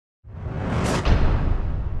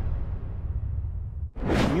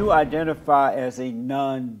you identify as a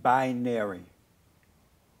non-binary.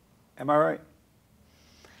 Am I right?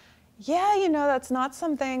 Yeah, you know, that's not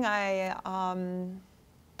something I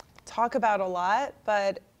talk about a lot,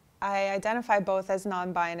 but I identify both as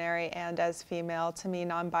non-binary and as female. To me,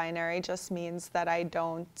 non-binary just means that I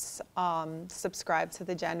don't subscribe to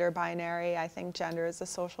the gender binary. I think gender is a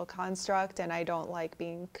social construct, and I don't like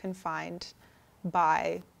being confined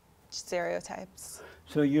by stereotypes.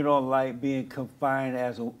 So you don't like being confined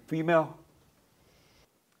as a female?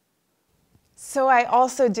 So I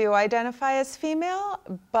also do identify as female,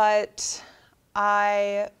 but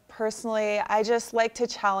I personally, I just like to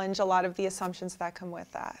challenge a lot of the assumptions that come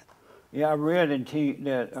with that. Yeah, I read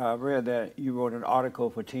that you wrote an article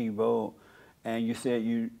for Teen Vogue, and you said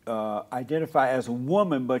you identify as a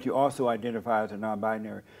woman, but you also identify as a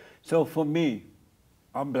non-binary. So for me,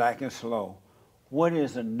 I'm black and slow. What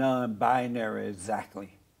is a non-binary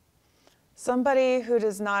exactly? Somebody who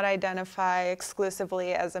does not identify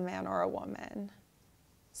exclusively as a man or a woman.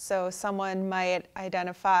 So someone might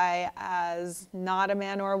identify as not a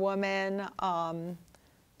man or a woman.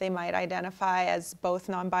 They might identify as both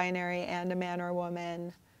non-binary and a man or a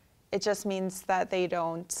woman. It just means that they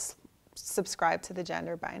don't subscribe to the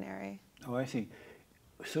gender binary. Oh, I see.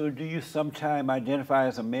 So do you sometimes identify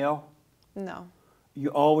as a male? No. You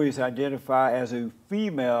always identify as a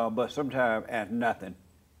female, but sometimes as nothing.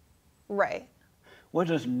 Right. What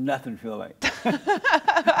does nothing feel like?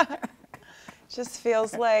 Just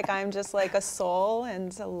feels like I'm just like a soul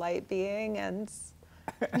and a light being, and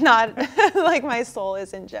not like my soul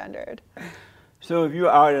isn't gendered. So if you're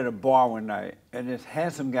out at a bar one night and this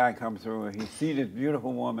handsome guy comes through and he sees this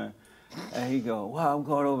beautiful woman and he goes, well, I'm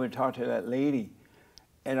going over and talk to that lady.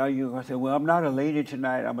 And are you going to say, well, I'm not a lady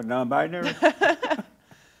tonight, I'm a non-binary?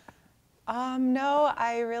 No,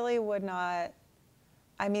 I really would not.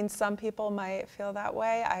 I mean, some people might feel that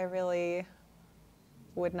way. I really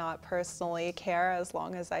would not personally care as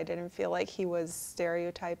long as I didn't feel like he was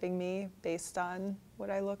stereotyping me based on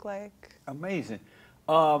what I look like. Amazing.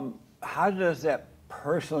 How does that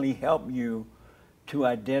personally help you to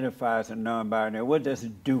identify as a non-binary? What does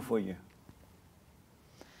it do for you?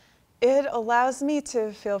 It allows me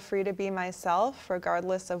to feel free to be myself,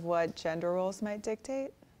 regardless of what gender roles might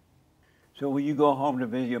dictate. So when you go home to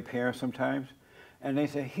visit your parents sometimes, and they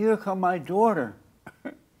say, here come my daughter.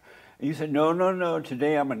 And you say, no, no, no,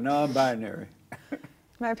 today I'm a non-binary.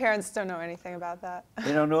 My parents don't know anything about that.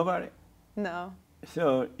 They don't know about it? No.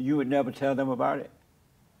 So you would never tell them about it?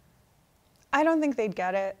 I don't think they'd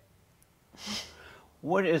get it.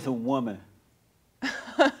 What is a woman?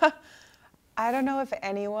 I don't know if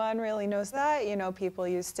anyone really knows that. You know, people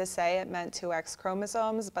used to say it meant 2 X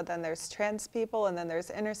chromosomes, but then there's trans people and then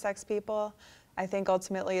there's intersex people. I think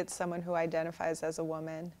ultimately it's someone who identifies as a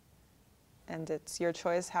woman, and it's your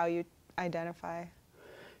choice how you identify.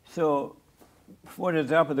 So, for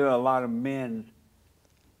example, there are a lot of males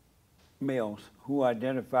who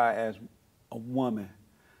identify as a woman.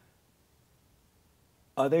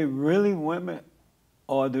 Are they really women,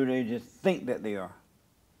 or do they just think that they are?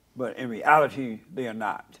 But in reality, they are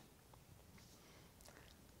not.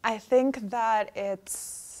 I think that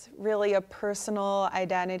it's really a personal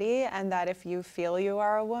identity, and that if you feel you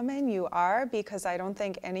are a woman, you are, because I don't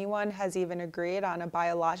think anyone has even agreed on a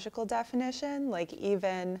biological definition. Like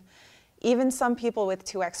even some people with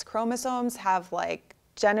 2 X chromosomes have like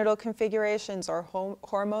genital configurations or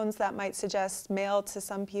hormones that might suggest male to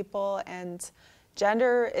some people, and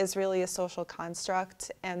gender is really a social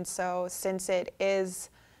construct. And so since it is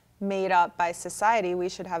made up by society, we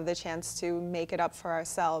should have the chance to make it up for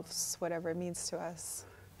ourselves, whatever it means to us.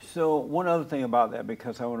 So one other thing about that,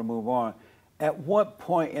 because I want to move on, at what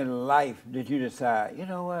point in life did you decide, you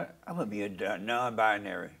know what, I'm going to be a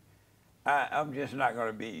non-binary. I'm just not going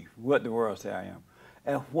to be what the world says I am.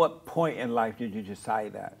 At what point in life did you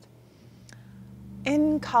decide that?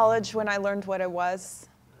 In college, when I learned what it was.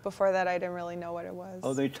 Before that, I didn't really know what it was.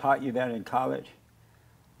 Oh, they taught you that in college?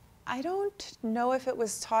 I don't know if it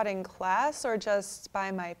was taught in class or just by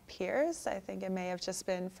my peers. I think it may have just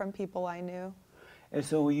been from people I knew. And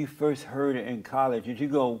so when you first heard it in college, did you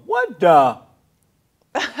go, what the?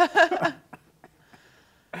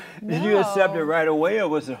 Did you accept it right away, or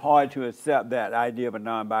was it hard to accept that idea of a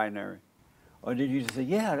non-binary? Or did you just say,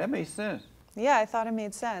 yeah, that makes sense? Yeah, I thought it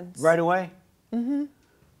made sense. Right away? Mm-hmm.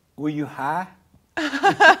 Were you high?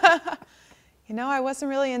 You know, I wasn't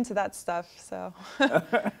really into that stuff, so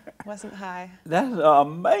wasn't high. That's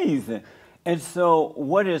amazing. And so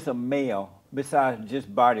what is a male, besides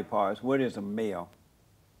just body parts? What is a male?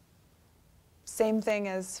 Same thing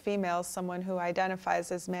as female, someone who identifies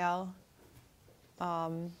as male.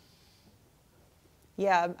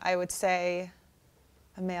 yeah, I would say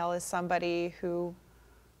a male is somebody who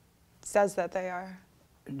says that they are.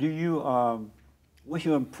 Do you, what's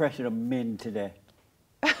your impression of men today?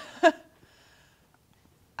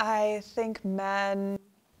 I think men,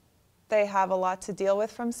 they have a lot to deal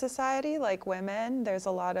with from society, like women. There's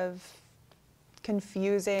a lot of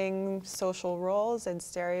confusing social roles and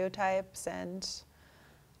stereotypes, and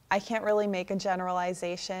I can't really make a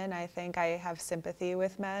generalization. I think I have sympathy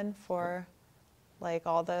with men for like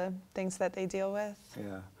all the things that they deal with.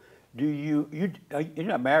 Yeah. Do you're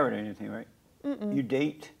not married or anything, right? Mm-mm. You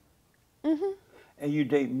date? Mm-hmm. And you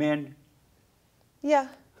date men? Yeah.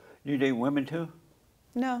 Do you date women too?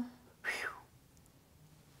 No.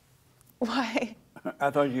 Why? I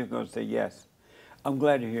thought you were going to say yes. I'm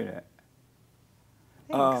glad to hear that.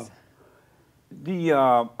 Thanks.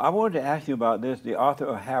 I wanted to ask you about this. The author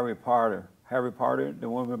of Harry Potter, the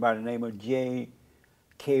woman by the name of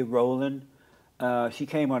J.K. Rowling, she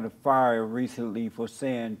came under fire recently for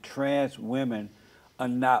saying trans women are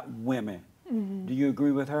not women. Mm-hmm. Do you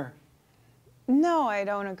agree with her? No, I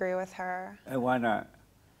don't agree with her. And why not?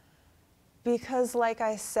 Because, like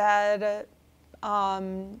I said,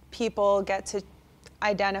 people get to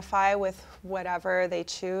identify with whatever they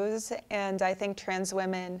choose, and I think trans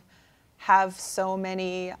women have so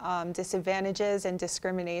many disadvantages and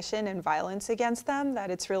discrimination and violence against them that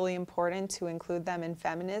it's really important to include them in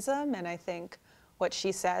feminism, and I think what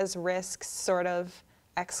she says risks sort of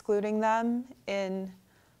excluding them in,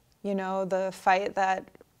 you know, the fight that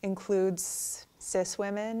includes cis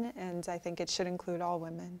women, and I think it should include all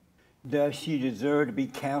women. Does she deserve to be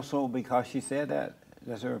canceled because she said that?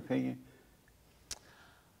 That's her opinion?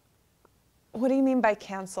 What do you mean by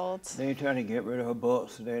canceled? They're trying to get rid of her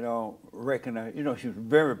books. They don't recognize, you know, she was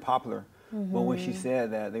very popular. Mm-hmm. But when she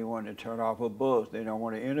said that, they wanted to turn off her books. They don't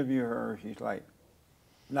want to interview her. She's like,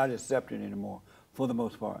 not accepted anymore, for the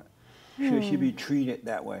most part. Should she be treated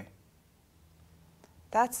that way?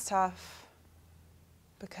 That's tough,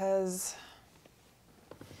 because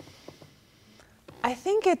I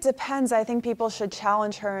think it depends. I think people should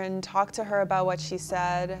challenge her and talk to her about what she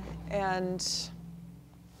said, and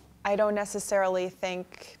I don't necessarily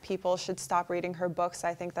think people should stop reading her books.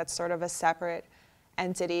 I think that's sort of a separate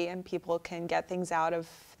entity, and people can get things out of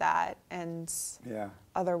that and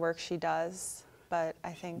other work she does. But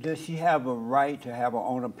I think... Does she have a right to have her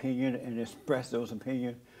own opinion and express those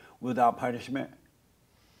opinions without punishment?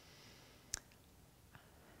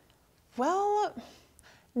 Well,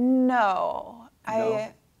 no.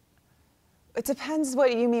 It depends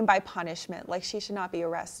what you mean by punishment. Like, she should not be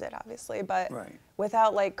arrested, obviously, but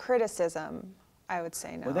without, like, criticism, I would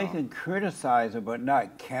say no. Well, they can criticize her, but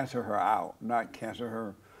not cancel her out, not cancel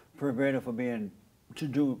her, prevent her from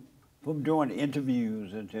doing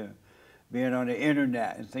interviews and to being on the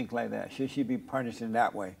internet and things like that. Should she be punished in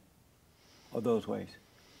that way, or those ways?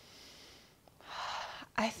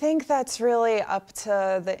 I think that's really up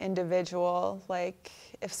to the individual. Like,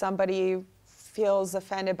 if somebody feels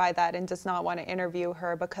offended by that and does not want to interview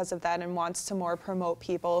her because of that and wants to more promote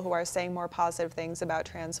people who are saying more positive things about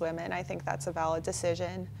trans women, I think that's a valid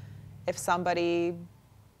decision. If somebody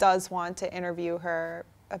does want to interview her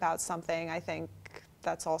about something, I think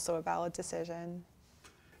that's also a valid decision.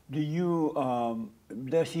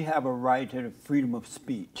 Does she have a right to the freedom of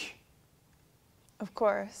speech? Of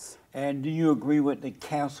course. And do you agree with the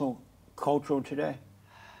cancel culture today?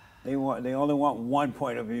 They only want one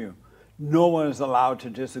point of view. No one is allowed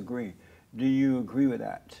to disagree. Do you agree with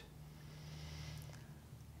that?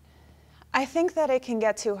 I think that it can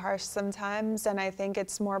get too harsh sometimes, and I think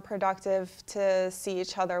it's more productive to see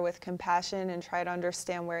each other with compassion and try to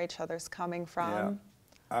understand where each other's coming from.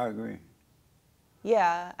 Yeah, I agree.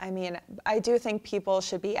 Yeah, I mean, I do think people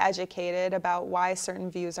should be educated about why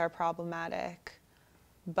certain views are problematic,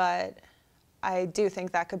 but I do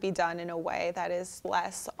think that could be done in a way that is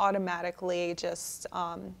less automatically just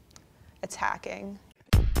attacking.